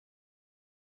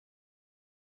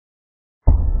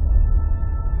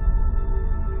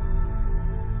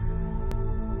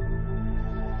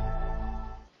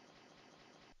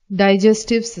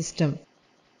Digestive system.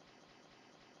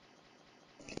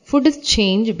 Food is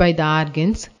changed by the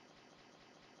organs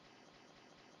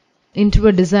into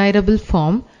a desirable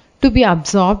form to be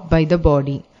absorbed by the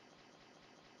body.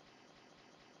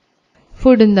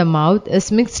 Food in the mouth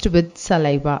is mixed with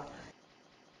saliva.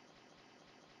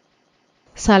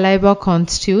 Saliva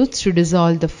constitutes to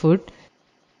dissolve the food,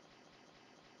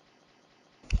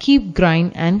 keep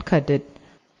grind and cut it.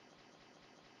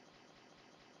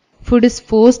 Food is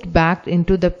forced back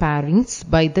into the pharynx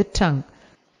by the tongue.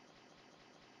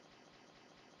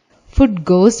 Food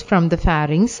goes from the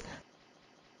pharynx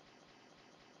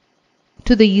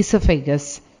to the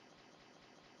esophagus.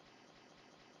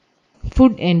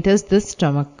 Food enters the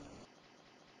stomach.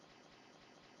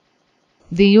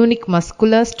 The unique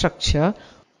muscular structure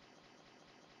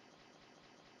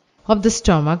of the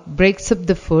stomach breaks up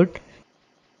the food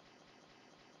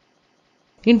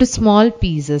into small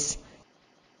pieces.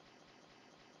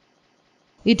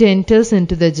 It enters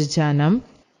into the jejunum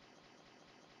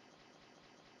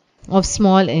of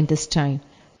small intestine.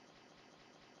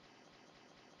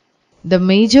 The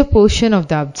major portion of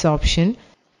the absorption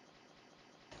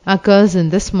occurs in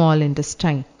the small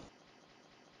intestine.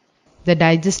 The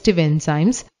digestive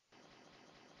enzymes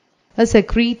are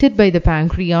secreted by the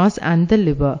pancreas and the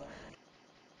liver.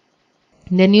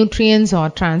 The nutrients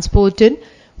are transported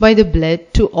by the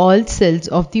blood to all cells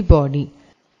of the body.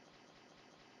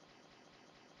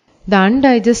 The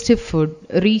undigested food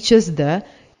reaches the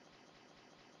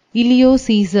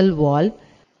ileocecal wall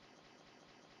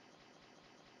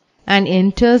and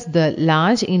enters the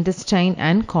large intestine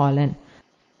and colon.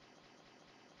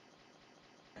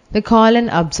 The colon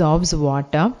absorbs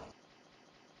water,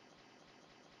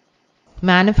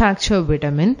 manufactures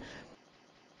vitamin,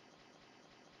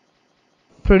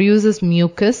 produces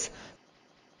mucus,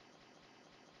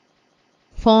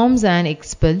 forms and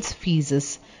expels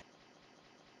feces.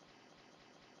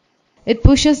 It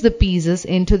pushes the feces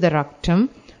into the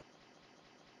rectum,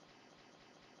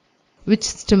 which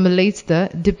stimulates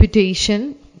the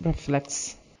deposition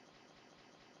reflex.